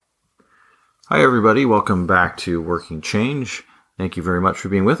Hi, everybody. Welcome back to Working Change. Thank you very much for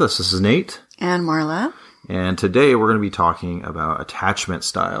being with us. This is Nate. And Marla. And today we're going to be talking about attachment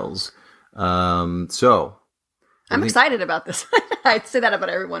styles. I'm excited about this one. I'd say that about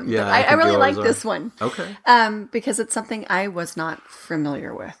everyone. Yeah, but I really like this one. Okay. Because it's something I was not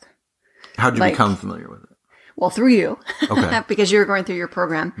familiar with. How did you become familiar with it? Well, through you. Okay. Because you were going through your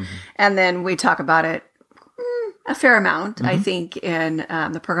program. Mm-hmm. And then we talk about it a fair amount, mm-hmm. I think, in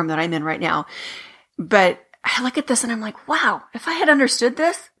the program that I'm in right now. But I look at this and I'm like, wow, if I had understood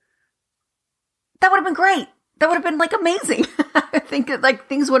this, that would have been great. That would have been amazing. I think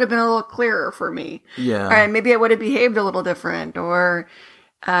things would have been a little clearer for me. Yeah. Or maybe I would have behaved a little different, or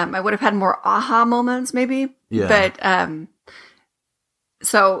I would have had more aha moments maybe. Yeah. But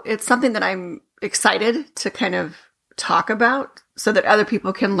so it's something that I'm excited to kind of talk about so that other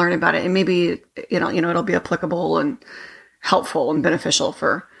people can learn about it, and maybe it'll be applicable and helpful and beneficial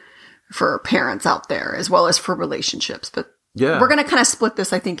for parents out there as well as for relationships. But yeah, we're going to kind of split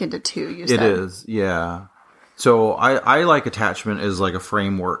this, I think, into two. You said. It is, yeah. So I like attachment as like a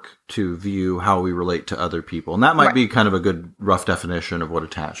framework to view how we relate to other people. And that might be kind of a good rough definition of what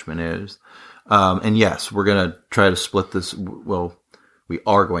attachment is. And yes, we're going to try to split this. Well, we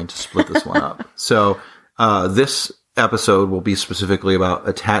are going to split this one up. So this episode will be specifically about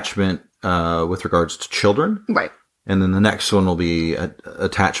attachment with regards to children. Right. And then the next one will be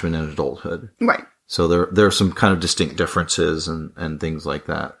attachment in adulthood. Right. So there are some kind of distinct differences and things like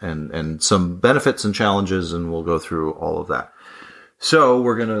that, and some benefits and challenges, and we'll go through all of that. So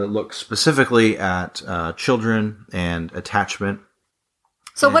we're going to look specifically at children and attachment.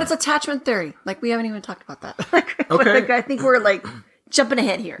 So what is attachment theory? We haven't even talked about that. Okay. I think we're jumping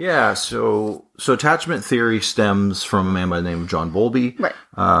ahead here. Yeah. So attachment theory stems from a man by the name of John Bowlby. Right.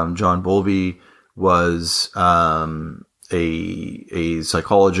 John Bowlby was a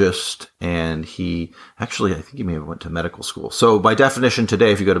psychologist, and I think he may have went to medical school. So by definition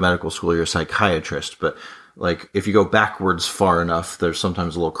today, if you go to medical school, you're a psychiatrist. But if you go backwards far enough, there's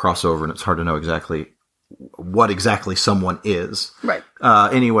sometimes a little crossover, and it's hard to know exactly what exactly someone is. Right.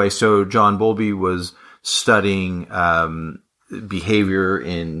 Anyway, so John Bowlby was studying behavior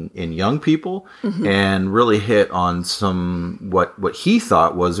in young people, mm-hmm. and really hit on some what he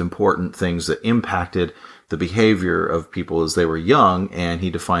thought was important things that impacted the behavior of people as they were young, and he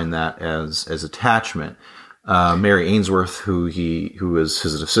defined that as attachment. Mary Ainsworth, who was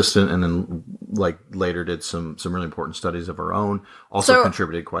his assistant, and then later did some really important studies of her own, also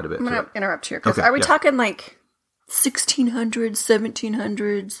contributed quite a bit. I'm going to interrupt here because are we talking 1600s,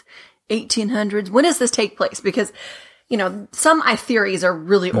 1700s, 1800s? When does this take place? Because some theories are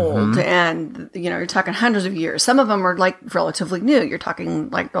really mm-hmm. old, and you're talking hundreds of years. Some of them are relatively new. You're talking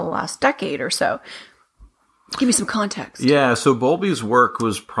the last decade or so. Give me some context. Yeah, so Bowlby's work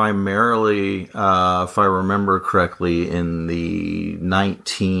was primarily, if I remember correctly, in the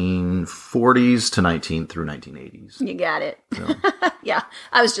 1940s to 1980s. You got it. So. Yeah,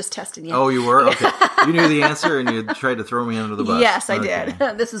 I was just testing you. Oh, you were? Okay. You knew the answer, and you tried to throw me under the bus. Yes, I did.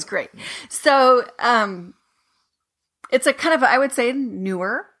 This is great. So, it's a kind of, I would say,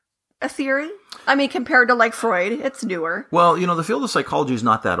 newer a theory. I mean, compared to Freud, it's newer. Well, the field of psychology is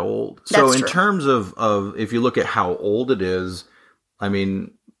not that old. So in terms of if you look at how old it is, I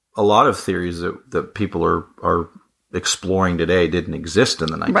mean, a lot of theories that people are exploring today didn't exist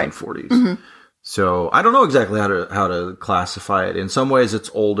in the 1940s. Right. Mm-hmm. So I don't know exactly how to classify it. In some ways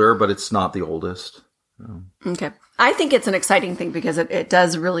it's older, but it's not the oldest. So. Okay. I think it's an exciting thing because it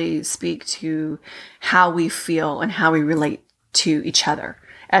does really speak to how we feel and how we relate to each other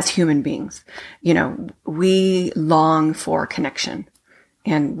as human beings. We long for connection,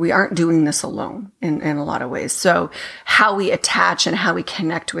 and we aren't doing this alone in a lot of ways. So how we attach and how we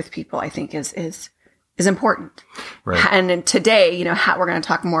connect with people, I think is important. Right. And today, how we're going to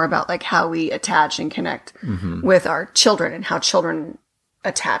talk more about how we attach and connect mm-hmm. with our children, and how children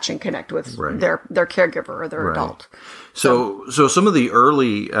attach and connect with their caregiver or their adult. So some of the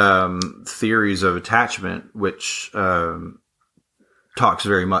early theories of attachment, which talks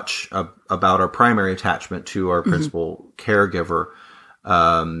very much about our primary attachment to our principal mm-hmm. caregiver.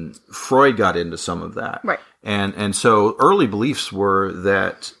 Freud got into some of that. Right. And so early beliefs were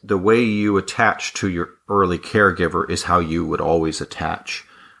that the way you attach to your early caregiver is how you would always attach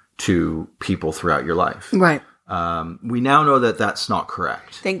to people throughout your life. Right. We now know that that's not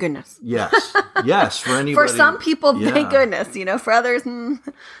correct. Thank goodness. Yes. Yes. For anybody. For some people, thank goodness, for others.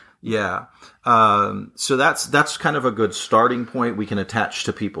 Yeah. So that's kind of a good starting point. We can attach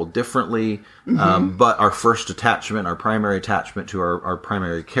to people differently. Mm-hmm. But our first attachment, our primary attachment to our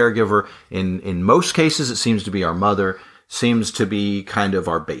primary caregiver, in most cases, it seems to be our mother. seems to be kind of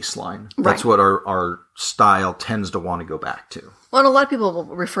our baseline. Right. That's what our style tends to want to go back to. Well, and a lot of people will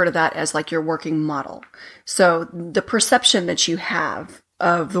refer to that as like your working model. So the perception that you have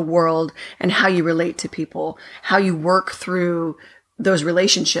of the world and how you relate to people, how you work through those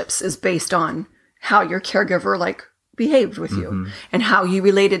relationships is based on how your caregiver like behaved with you and how you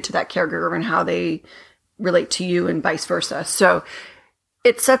related to that caregiver and how they relate to you and vice versa. So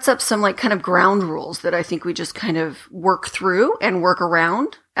it sets up some like kind of ground rules that I think we just kind of work through and work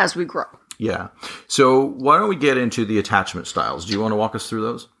around as we grow. Yeah. So why don't we get into the attachment styles? Do you want to walk us through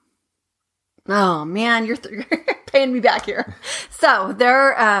those? Oh man, you're paying me back here. So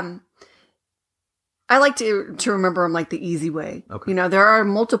there, I like to remember them like the easy way. Okay. You know, there are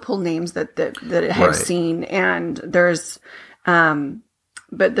multiple names that I have seen, and there's,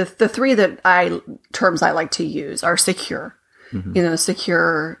 but the three terms I like to use are secure. You know,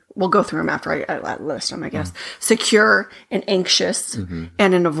 secure. We'll go through them after I list them, I guess. Secure and anxious and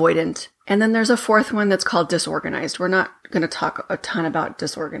an avoidant. And then there's a fourth one that's called disorganized. We're not going to talk a ton about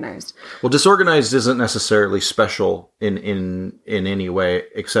disorganized. Well, disorganized isn't necessarily special in any way,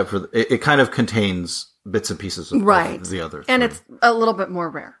 except for it kind of contains bits and pieces of the other three. And it's a little bit more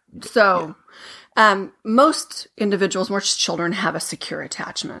rare. So most individuals, most children have a secure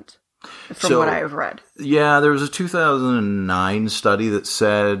attachment from what I've read. Yeah, there was a 2009 study that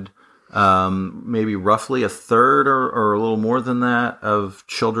said maybe roughly a third or a little more than that of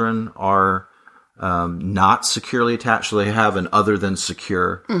children are not securely attached. So they have an other than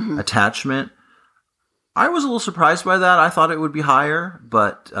secure attachment. I was a little surprised by that. I thought it would be higher,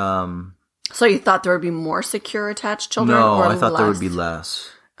 but... So you thought there would be more secure attached children? No, or I thought less? there would be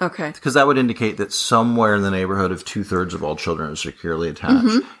less. Okay. Because that would indicate that somewhere in the neighborhood of 2/3 of all children are securely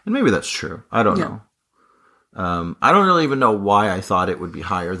attached. And maybe that's true. I don't know. I don't really even know why I thought it would be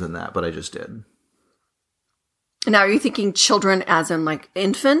higher than that, but I just did. Now, are you thinking children as in like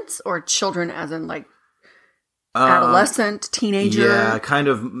infants or children as in like adolescent, teenager? Yeah, kind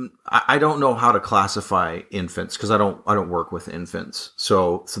of. I don't know how to classify infants because I don't work with infants.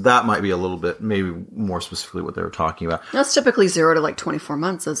 So that might be a little bit, maybe more specifically what they were talking about. That's typically 0 to like 24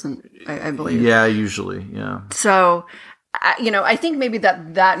 months, isn't I believe? Yeah, usually. Yeah. So, I think maybe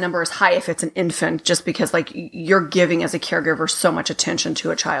that number is high if it's an infant, just because like you're giving as a caregiver so much attention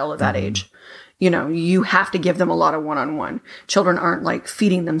to a child of that age. You know, you have to give them a lot of one-on-one. Children aren't like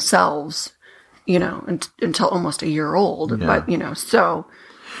feeding themselves, until almost a year old. Yeah. But,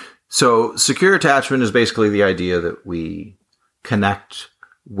 So secure attachment is basically the idea that we connect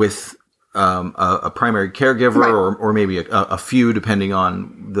with a primary caregiver or maybe a few, depending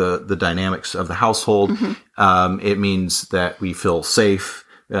on the dynamics of the household. It means that we feel safe.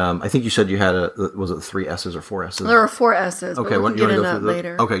 I think you said you had was it 3 S's or 4 S's? There are 4 S's. Okay, but we can get into that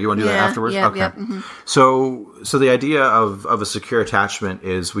later. Okay, you want to do that afterwards? Yeah, okay. yeah. So the idea of a secure attachment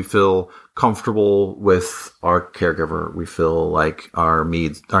is we feel comfortable with our caregiver. We feel like our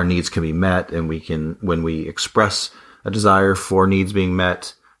needs can be met, and when we express a desire for needs being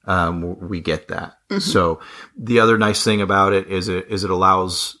met, we get that. So the other nice thing about it is it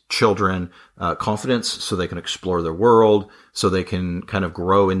allows children confidence, so they can explore their world, so they can kind of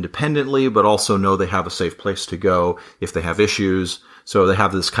grow independently, but also know they have a safe place to go if they have issues. So they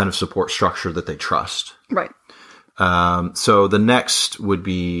have this kind of support structure that they trust. Right. So the next would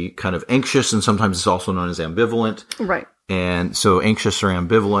be kind of anxious, and sometimes it's also known as ambivalent. Right. And so anxious or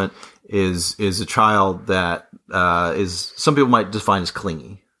ambivalent is a child that is, some people might define as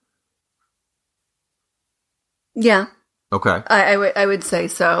clingy. Yeah. Okay. I would say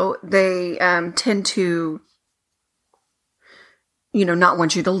so. They tend to, not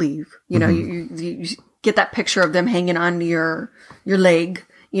want you to leave. You get that picture of them hanging on to your leg.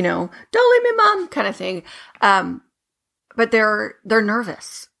 Don't leave me, Mom, kind of thing. But they're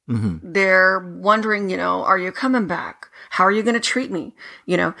nervous. They're wondering, are you coming back? How are you going to treat me?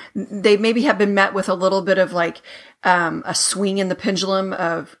 They maybe have been met with a little bit of like a swing in the pendulum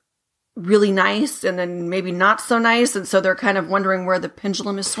of really nice and then maybe not so nice. And so they're kind of wondering where the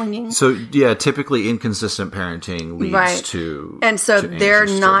pendulum is swinging. So yeah, typically inconsistent parenting leads to. And so they're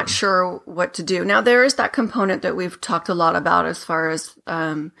not children. sure what to do. Now there is that component that we've talked a lot about as far as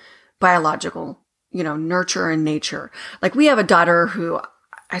biological, nurture and nature. Like we have a daughter who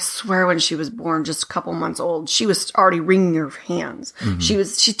I swear when she was born, just a couple months old, she was already wringing her hands. She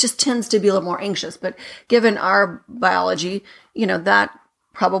just tends to be a little more anxious, but given our biology, that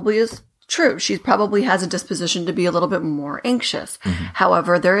probably is true. She probably has a disposition to be a little bit more anxious.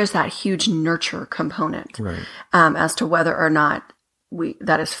 However, there is that huge nurture component as to whether or not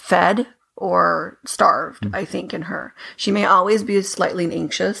that is fed or starved, I think, in her. She may always be slightly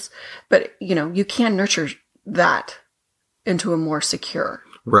anxious, but, you can nurture that into a more secure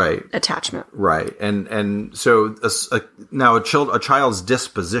Right. attachment. Right. And so now a child's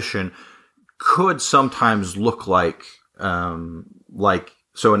disposition could sometimes look like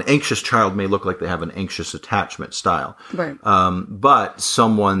so an anxious child may look like they have an anxious attachment style. Right. But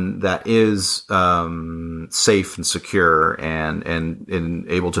someone that is safe and secure and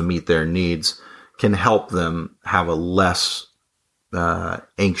able to meet their needs can help them have a less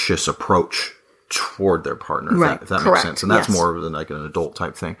anxious approach toward their partner, right. if that Correct. makes sense. And that's Yes. more than like an adult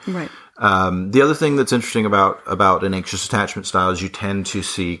type thing. Right. The other thing that's interesting about an anxious attachment style is you tend to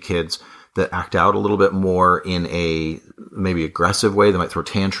see kids that act out a little bit more in a maybe aggressive way. They might throw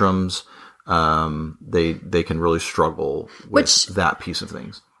tantrums. They can really struggle with that piece of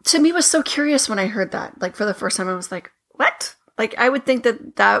things. To me was so curious when I heard that. Like for the first time, I was like, what? Like I would think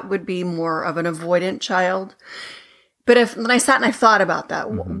that would be more of an avoidant child. But when I sat and I thought about that,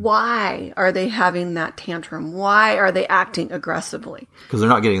 why are they having that tantrum? Why are they acting aggressively? Because they're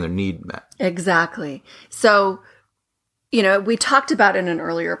not getting their need met. Exactly. So, we talked about in an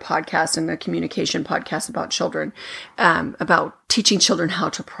earlier podcast, in a communication podcast about children, about teaching children how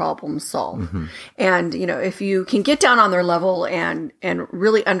to problem solve. Mm-hmm. And, if you can get down on their level and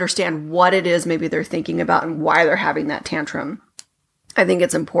really understand what it is maybe they're thinking about and why they're having that tantrum, I think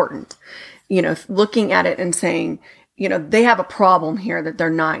it's important. Looking at it and saying, they have a problem here that they're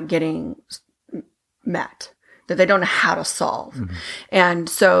not getting met, that they don't know how to solve. Mm-hmm. And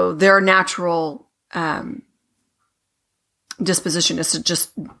so their natural disposition is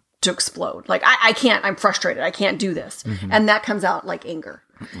to explode. Like, I can't, I'm frustrated. I can't do this. Mm-hmm. And that comes out like anger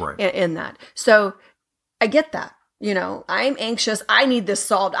in that. So I get that. I'm anxious. I need this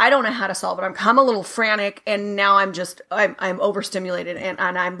solved. I don't know how to solve it. I'm a little frantic, and now I'm overstimulated and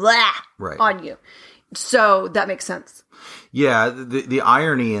I'm on you. So that makes sense. Yeah. The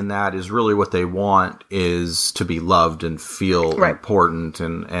irony in that is really what they want is to be loved and feel important.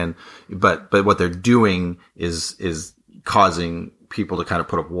 But what they're doing is causing people to kind of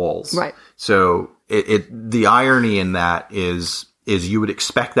put up walls. Right. So the irony in that is you would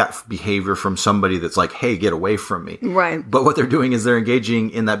expect that behavior from somebody that's like, hey, get away from me. Right. But what they're doing is they're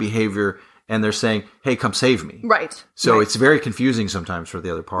engaging in that behavior and they're saying, hey, come save me. Right. So it's very confusing sometimes for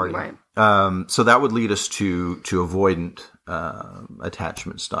the other party. Right. So that would lead us to avoidant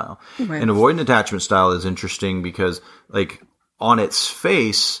attachment style. Right. And avoidant attachment style is interesting because, like, on its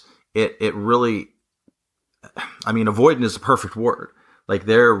face, it really, avoidant is the perfect word. Like,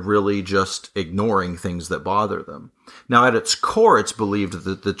 they're really just ignoring things that bother them. Now, at its core, it's believed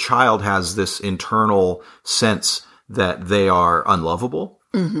that the child has this internal sense that they are unlovable.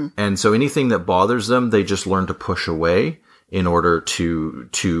 Mm-hmm. And so anything that bothers them, they just learn to push away in order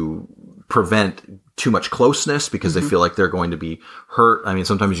to prevent too much closeness because they feel like they're going to be hurt.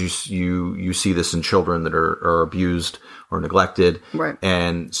 Sometimes you see this in children that are abused or neglected. Right.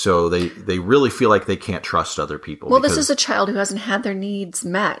 And so they really feel like they can't trust other people. Well, this is a child who hasn't had their needs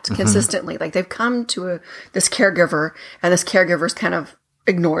met consistently. Like, they've come to this caregiver, and this caregiver's kind of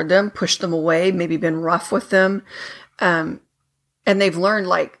ignored them, pushed them away, maybe been rough with them. And they've learned,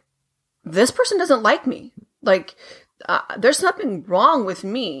 like, this person doesn't like me. Like, there's nothing wrong with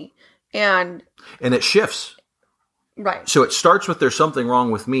me. And it shifts. Right. So it starts with there's something wrong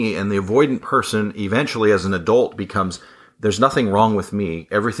with me, and the avoidant person eventually as an adult becomes there's nothing wrong with me.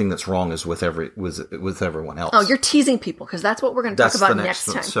 Everything that's wrong is with everyone else. Oh, you're teasing people because that's what we're going to talk about next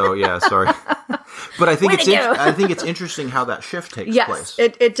time. So yeah, sorry. But I think it's interesting how that shift takes place.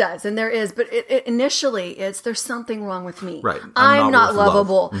 Yes, it does. And there is, but it initially there's something wrong with me. Right. I'm not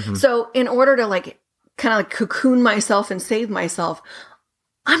lovable. Love. Mm-hmm. So in order to kind of cocoon myself and save myself,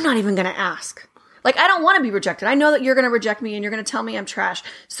 I'm not even going to ask. Like, I don't want to be rejected. I know that you're going to reject me and you're going to tell me I'm trash.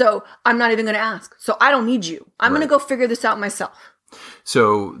 So I'm not even going to ask. So I don't need you. I'm going to go figure this out myself.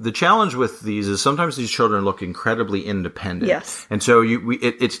 So the challenge with these is sometimes these children look incredibly independent. Yes. And so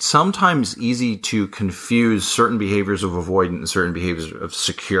it's sometimes easy to confuse certain behaviors of avoidant and certain behaviors of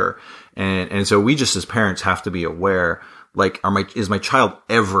secure. And so we just as parents have to be aware, like, is my child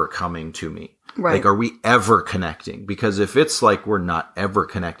ever coming to me? Right. Like, are we ever connecting? Because if it's like we're not ever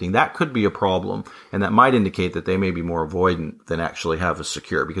connecting, that could be a problem. And that might indicate that they may be more avoidant than actually have a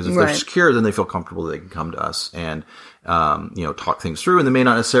secure. Because if they're secure, then they feel comfortable that they can come to us and, talk things through. And they may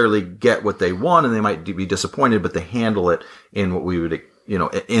not necessarily get what they want and they might be disappointed, but they handle it in what we would,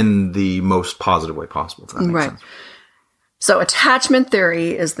 in the most positive way possible, if that makes sense. So attachment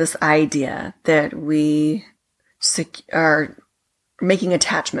theory is this idea that we are making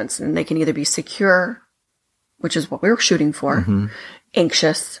attachments, and they can either be secure, which is what we were shooting for,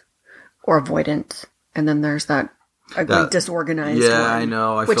 anxious, or avoidant. And then there's that ugly, disorganized Yeah, one, I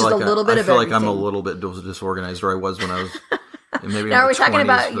know. which is a little bit of I feel everything. like I'm a little bit disorganized, or I was when I was maybe. Now, in are we the talking 20s,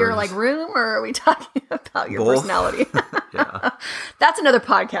 about your 30s. like room, or are we talking about your Both. personality? Yeah. That's another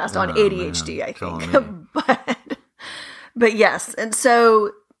podcast on Oh, ADHD, man, I killing think. But yes, and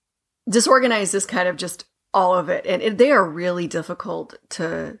so disorganized is kind of just all of it, and they are really difficult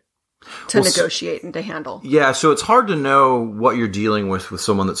to negotiate and to handle. Yeah, so it's hard to know what you're dealing with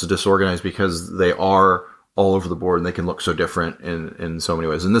someone that's disorganized because they are all over the board and they can look so different in so many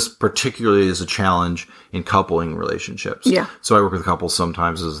ways. And this particularly is a challenge in coupling relationships. Yeah. So I work with couples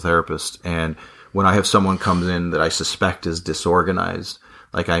sometimes as a therapist, and when I have someone comes in that I suspect is disorganized,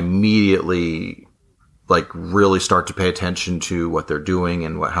 like I immediately like really start to pay attention to what they're doing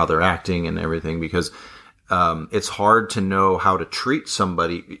and how they're acting and everything, because it's hard to know how to treat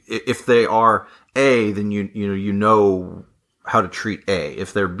somebody. If they are A, then you know how to treat A.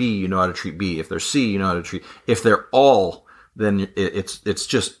 If they're B, you know how to treat B. If they're C, you know how to treat. If they're all, then it's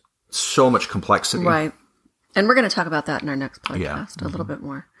just so much complexity. Right. And we're going to talk about that in our next podcast a little bit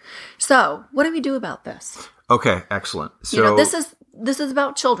more. So, what do we do about this? Okay, excellent. So this is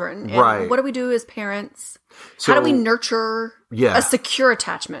about children. And Right. what do we do as parents? So- How do we nurture a secure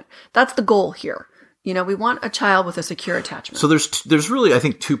attachment? That's the goal here. We want a child with a secure attachment. So there's really, I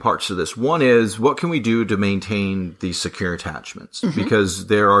think, two parts to this. One is, what can we do to maintain these secure attachments? Mm-hmm. Because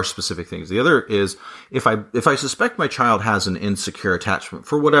there are specific things. The other is, if I suspect my child has an insecure attachment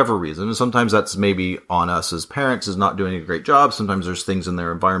for whatever reason, and sometimes that's maybe on us as parents is not doing a great job. Sometimes there's things in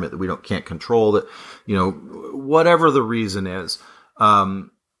their environment that we can't control, that, whatever the reason is.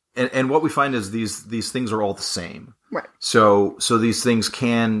 And what we find is these things are all the same. Right. So these things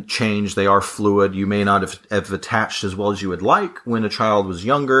can change. They are fluid. You may not have attached as well as you would like when a child was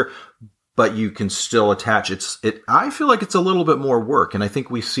younger, but you can still attach. I feel like it's a little bit more work. And I think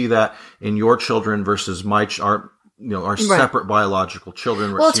we see that in your children versus our separate biological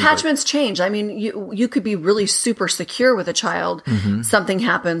children. Well, attachments change. I mean, you could be really super secure with a child. Mm-hmm. Something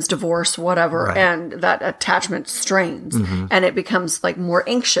happens, divorce, whatever, Right. and that attachment strains, Mm-hmm. and it becomes like more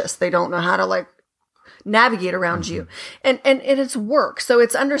anxious. They don't know how to like navigate around you, and it's work. So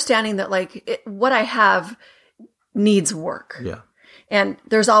it's understanding that like what I have needs work. Yeah. And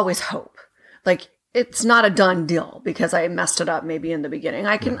there's always hope. Like, it's not a done deal because I messed it up maybe in the beginning.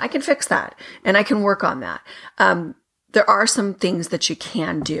 I can fix that and I can work on that. There are some things that you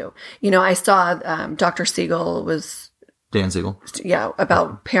can do. I saw Dr. Siegel was Dan Siegel.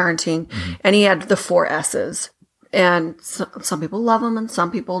 about parenting, and he had the 4 S's. And some people love him and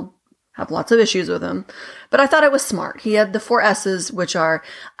some people have lots of issues with him. But I thought it was smart. He had the 4 S's, which are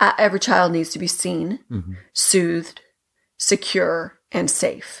every child needs to be seen, soothed, secure, and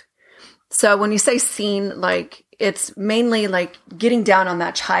safe. So when you say seen, like, it's mainly like getting down on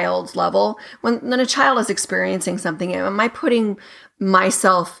that child's level. When a child is experiencing something, am I putting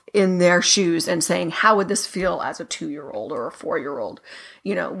myself in their shoes and saying, how would this feel as a 2-year-old or a 4-year-old?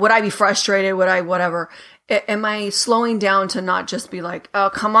 Would I be frustrated? Would I, whatever? Am I slowing down to not just be like, oh,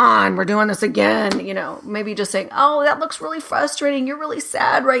 come on, we're doing this again? Maybe just saying, oh, that looks really frustrating. You're really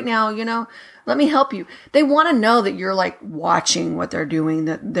sad right now. Let me help you. They want to know that you're like watching what they're doing,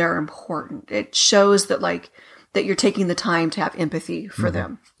 that they're important. It shows that like, that you're taking the time to have empathy for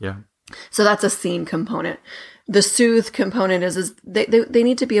them. Yeah. So that's a scene component. The soothe component is they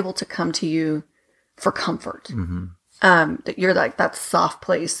need to be able to come to you for comfort. That you're like that soft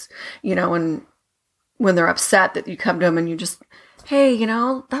place, when they're upset, that you come to them and you just, hey,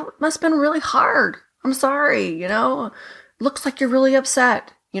 that must have been really hard. I'm sorry, looks like you're really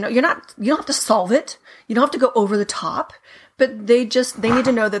upset. You don't have to solve it. You don't have to go over the top, but they need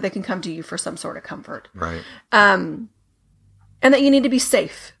to know that they can come to you for some sort of comfort. Right. And that you need to be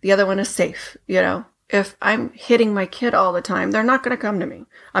safe. The other one is safe. If I'm hitting my kid all the time, they're not going to come to me.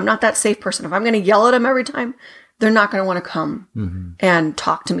 I'm not that safe person. If I'm going to yell at them every time, they're not going to want to come and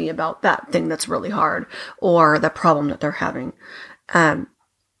talk to me about that thing that's really hard or the problem that they're having.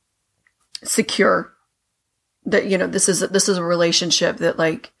 Secure. That, this is a relationship that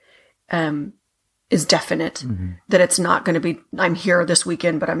like, is definite, that it's not going to be, I'm here this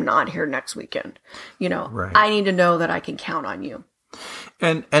weekend, but I'm not here next weekend. Right. I need to know that I can count on you.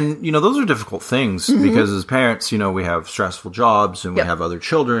 And those are difficult things because as parents, we have stressful jobs and we have other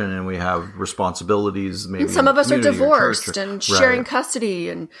children and we have responsibilities. Maybe And some of us are community or divorced church and sharing Right. custody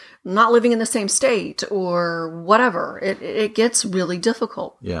and not living in the same state or whatever. It gets really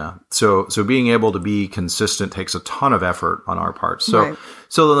difficult. Yeah. So being able to be consistent takes a ton of effort on our part. So, Right.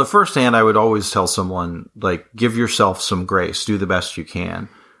 so on the first hand, I would always tell someone, like, give yourself some grace, do the best you can.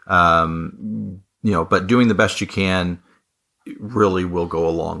 But doing the best you can really will go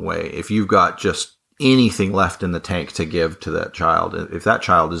a long way. If you've got just anything left in the tank to give to that child. If that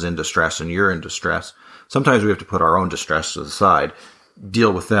child is in distress and you're in distress, sometimes we have to put our own distress aside,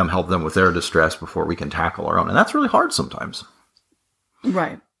 deal with them, help them with their distress before we can tackle our own. And that's really hard sometimes.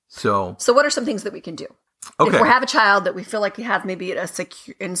 Right. So what are some things that we can do? Okay. If we have a child that we feel like has maybe a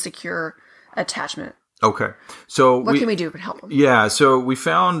insecure attachment. Okay. So what can we do to help them? Yeah. So we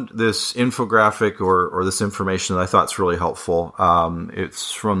found this infographic or this information that I thought is really helpful.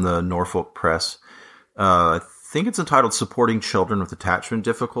 It's from the Norfolk Press. I think it's entitled Supporting Children with Attachment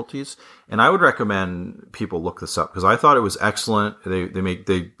Difficulties. And I would recommend people look this up because I thought it was excellent.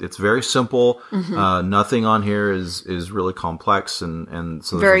 It's very simple. Nothing on here is really complex and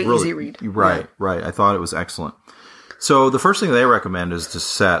so very easy read. Right. Yeah. Right. I thought it was excellent. So the first thing they recommend is to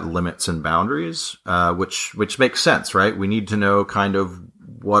set limits and boundaries, which makes sense, right? We need to know kind of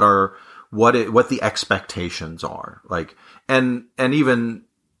what the expectations are, like, and even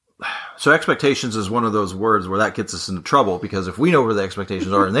so expectations is one of those words where that gets us into trouble because if we know where the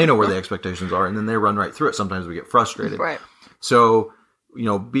expectations are and they know where the expectations are and then they run right through it, sometimes we get frustrated. Right. So,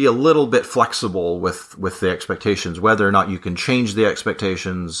 be a little bit flexible with the expectations, whether or not you can change the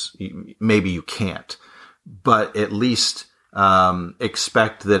expectations, maybe you can't. But at least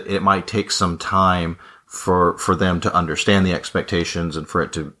expect that it might take some time for them to understand the expectations and for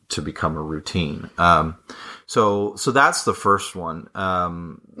it to become a routine. So that's the first one.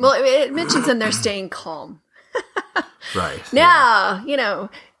 Well, it mentions in there staying calm. Right. Now,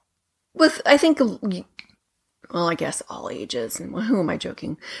 with I think, well, I guess all ages, and who am I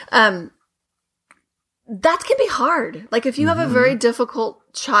joking? That can be hard. Like if you have a very difficult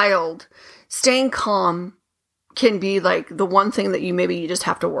child, staying calm can be like the one thing that you just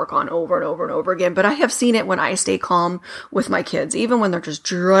have to work on over and over and over again. But I have seen it when I stay calm with my kids, even when they're just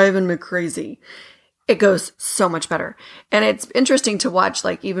driving me crazy, it goes so much better. And it's interesting to watch,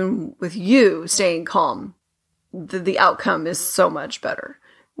 like even with you staying calm, the outcome is so much better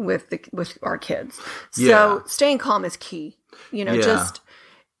with our kids. So staying calm is key, just,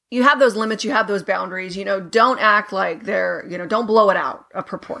 you have those limits, you have those boundaries, don't act like they're, don't blow it out of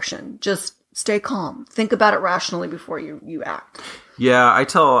proportion. Just stay calm. Think about it rationally before you act. Yeah.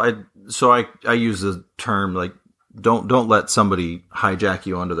 I use the term like, don't let somebody hijack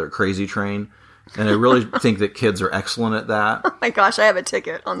you onto their crazy train. And I really think that kids are excellent at that. Oh my gosh, I have a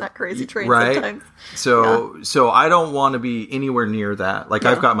ticket on that crazy train sometimes. So I don't want to be anywhere near that. Like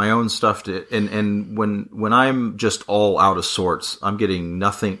I've got my own stuff and when I'm just all out of sorts, I'm getting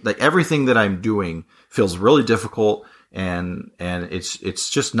nothing. Like everything that I'm doing feels really difficult and it's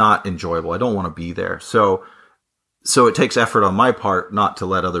just not enjoyable. I don't want to be there. So it takes effort on my part not to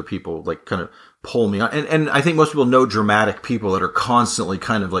let other people like kind of pull me on. And I think most people know dramatic people that are constantly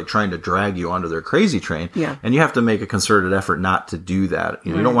kind of like trying to drag you onto their crazy train. Yeah. And you have to make a concerted effort not to do that.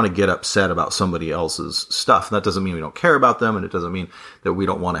 You don't want to get upset about somebody else's stuff. And that doesn't mean we don't care about them. And it doesn't mean that we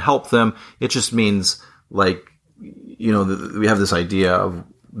don't want to help them. It just means like, we have this idea of,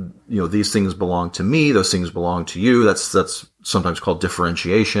 these things belong to me. Those things belong to you. That's sometimes called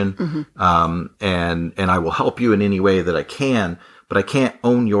differentiation. And I will help you in any way that I can. But I can't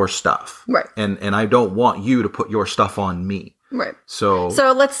own your stuff. Right. And I don't want you to put your stuff on me. Right. So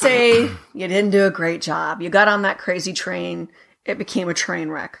let's say you didn't do a great job. You got on that crazy train. It became a train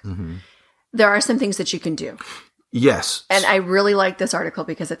wreck. There are some things that you can do. Yes. And I really like this article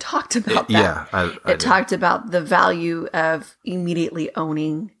because it talked about that. Yeah. It talked about the value of immediately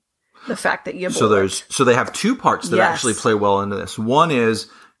owning the fact that you aborted. So they have two parts that actually play well into this. One is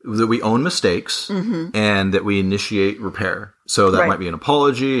that we own mistakes and that we initiate repair. So that might be an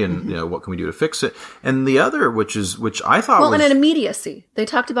apology and, what can we do to fix it? And the other, which I thought was... and an immediacy. They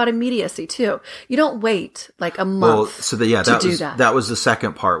talked about immediacy too. You don't wait like a month to do that. That was the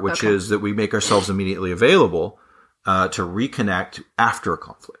second part, which is that we make ourselves immediately available to reconnect after a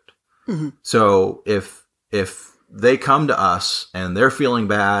conflict. So if they come to us and they're feeling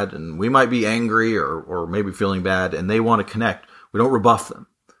bad and we might be angry or maybe feeling bad and they want to connect, we don't rebuff them.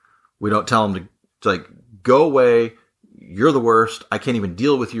 We don't tell them to like, go away. You're the worst. I can't even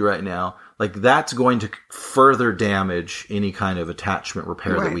deal with you right now. Like that's going to further damage any kind of attachment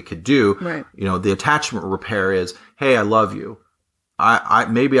repair that we could do. Right. The attachment repair is, hey, I love you.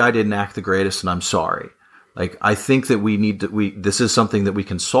 Maybe I didn't act the greatest and I'm sorry. Like, I think that this is something that we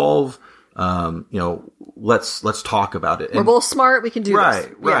can solve. Let's talk about it. We're both smart. We can do this.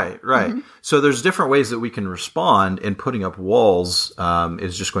 Right. So there's different ways that we can respond, and putting up walls,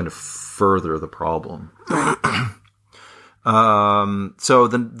 is just going to further the problem. So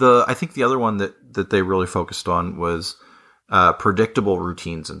I think the other one that they really focused on was, predictable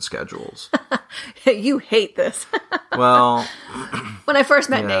routines and schedules. You hate this. Well, when I first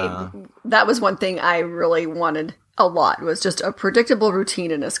met Nate, that was one thing I really wanted a lot, was just a predictable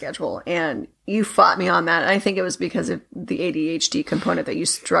routine and a schedule. And you fought me on that. And I think it was because of the ADHD component that you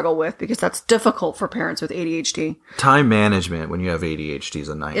struggle with, because that's difficult for parents with ADHD. Time management when you have ADHD is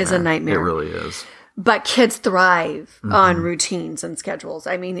a nightmare. Is a nightmare. It really is. But kids thrive on routines and schedules.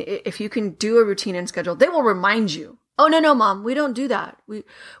 I mean, if you can do a routine and schedule, they will remind you, oh, no, Mom, we don't do that.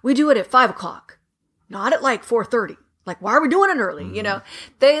 We do it at 5:00, not at like 4:30. Like, why are we doing it early? You know,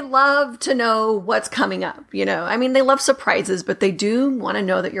 they love to know what's coming up. You know, I mean, they love surprises, but they do want to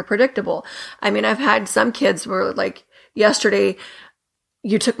know that you're predictable. I mean, I've had some kids where, like, yesterday,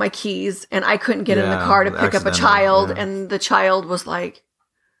 you took my keys and I couldn't get in the car to pick up a child. Yeah. And the child was like,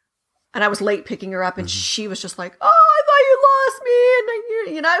 and I was late picking her up, and she was just like, oh, I thought you lost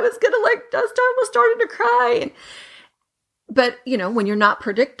me. And I was going to, like, I was starting to cry. But, you know, when you're not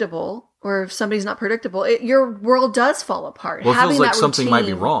predictable, or if somebody's not predictable, your world does fall apart. Well, it feels like something might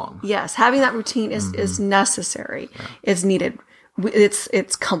be wrong. Yes. Having that routine is necessary. Yeah. It's needed.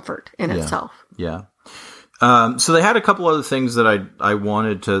 It's comfort in itself. Yeah. So they had a couple other things that I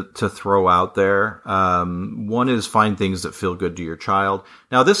wanted to throw out there. One is find things that feel good to your child.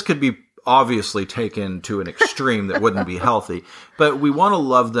 Now, this could be obviously taken to an extreme that wouldn't be healthy, but we want to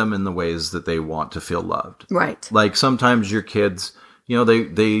love them in the ways that they want to feel loved. Right. Like sometimes your kids, you know,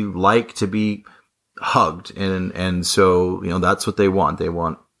 they like to be hugged, and so, you know, that's what they want. They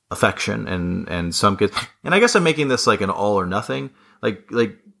want affection, and some kids, and I guess I'm making this like an all or nothing. Like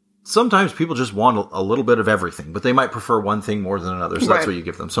sometimes people just want a little bit of everything, but they might prefer one thing more than another. So that's what you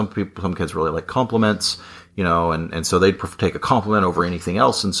give them. Some kids really like compliments, you know, and so they'd take a compliment over anything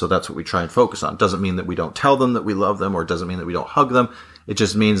else. And so that's what we try and focus on. It doesn't mean that we don't tell them that we love them, or it doesn't mean that we don't hug them. It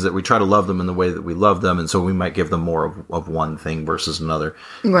just means that we try to love them in the way that we love them. And so we might give them more of one thing versus another.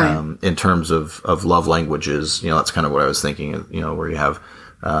 Right. In terms of love languages, you know, that's kind of what I was thinking, you know, where you have,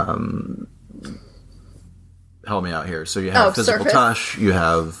 help me out here. So you have physical touch, you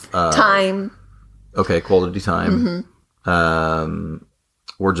have time. Okay, quality time.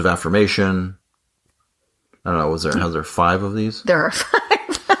 Words of affirmation. I don't know. Are there 5 of these? There are 5.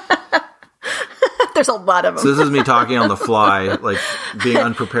 There's a lot of them. So this is me talking on the fly, like being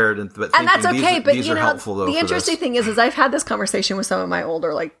unprepared, and that's okay. But these you are know, helpful, though, the interesting thing is I've had this conversation with some of my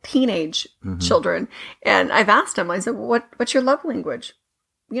older, like teenage children, and I've asked them. I said, "What's your love language?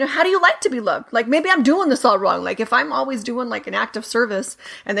 You know, how do you like to be loved? Like, maybe I'm doing this all wrong. Like, if I'm always doing like an act of service,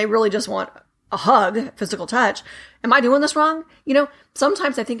 and they really just want a hug, physical touch, am I doing this wrong? You know,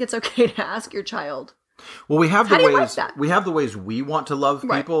 sometimes I think it's okay to ask your child." Well, we have the ways we want to love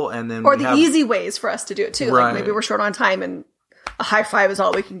people, and then easy ways for us to do it too. Right. Like maybe we're short on time, and a high five is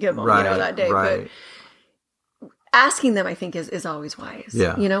all we can give them, you know, that day. Right. But asking them, I think, is always wise.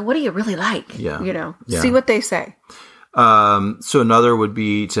 Yeah. You know, what do you really like? Yeah. You know, see what they say. So another would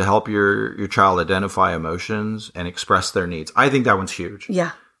be to help your child identify emotions and express their needs. I think that one's huge.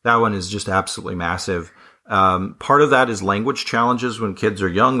 Yeah. That one is just absolutely massive. Part of that is language challenges. When kids are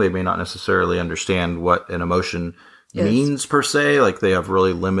young, they may not necessarily understand what an emotion means per se. Like they have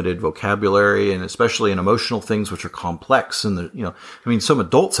really limited vocabulary, and especially in emotional things, which are complex. And you know, I mean, some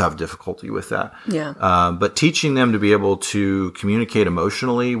adults have difficulty with that. Yeah. But teaching them to be able to communicate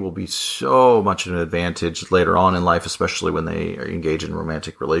emotionally will be so much an advantage later on in life, especially when they engage in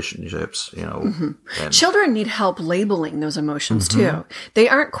romantic relationships. You know, children need help labeling those emotions too. They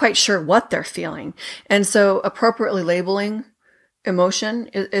aren't quite sure what they're feeling, and so appropriately labeling emotion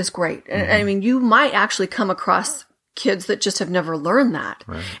is great. And I mean, you might actually come across kids that just have never learned that.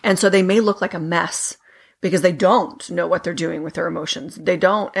 Right. And so they may look like a mess because they don't know what they're doing with their emotions. They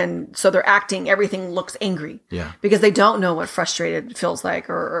don't. And so they're acting, everything looks angry because they don't know what frustrated feels like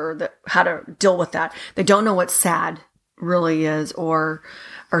or how to deal with that. They don't know what sad really is or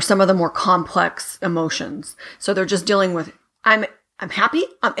some of the more complex emotions. So they're just dealing with, I'm happy,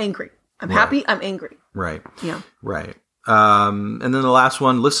 I'm angry. I'm happy, I'm angry. Right. Yeah. Right. And then the last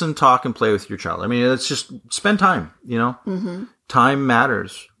one, listen, talk, and play with your child. I mean, it's just spend time, you know, time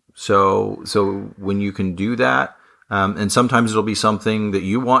matters. So when you can do that, and sometimes it'll be something that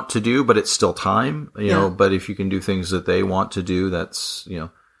you want to do, but it's still time, you know, but if you can do things that they want to do, that's, you know.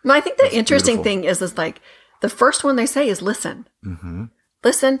 Well, I think the interesting thing is like the first one they say is listen,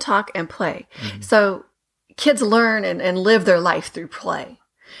 listen, talk, and play. So kids learn and live their life through play.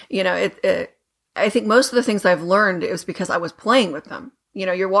 You know, I think most of the things I've learned is because I was playing with them. You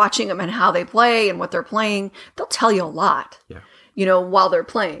know, you're watching them and how they play and what they're playing. They'll tell you a lot, you know, while they're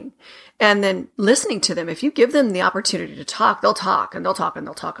playing. And then listening to them, if you give them the opportunity to talk, they'll talk and they'll talk and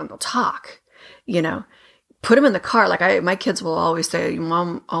they'll talk and they'll talk. You know, put them in the car. Like my kids will always say,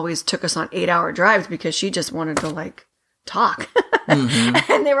 Mom always took us on 8-hour drives because she just wanted to like talk.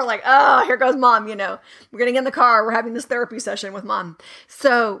 And they were like, oh, here goes mom, we're getting in the car. We're having this therapy session with mom.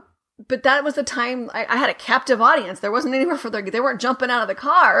 So, but that was the time I had a captive audience. There wasn't anywhere for they weren't jumping out of the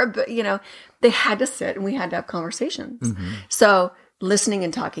car, but they had to sit and we had to have conversations. So listening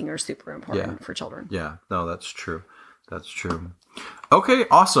and talking are super important for children. Yeah, no, that's true. That's true. Okay,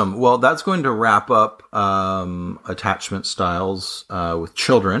 awesome. Well, that's going to wrap up attachment styles with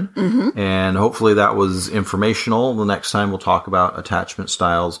children. And hopefully that was informational. The next time we'll talk about attachment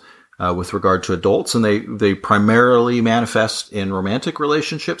styles with regard to adults. And they primarily manifest in romantic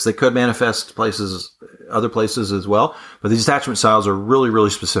relationships. They could manifest other places as well. But these attachment styles are really, really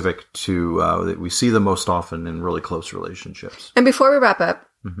specific to, that we see them most often in really close relationships. And before we wrap up,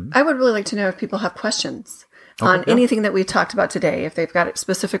 I would really like to know if people have questions on anything that we talked about today, if they've got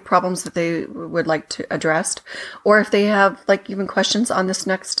specific problems that they would like to address, or if they have even questions on this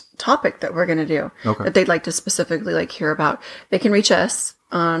next topic that we're going to do that they'd like to specifically hear about, they can reach us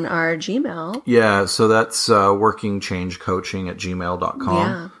on our Gmail. Yeah, so that's workingchangecoaching@gmail.com.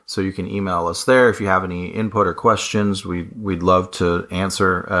 Yeah. So you can email us there if you have any input or questions. We'd love to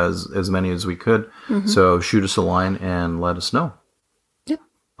answer as many as we could. So shoot us a line and let us know. Yep.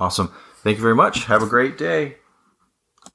 Awesome. Thank you very much. Have a great day.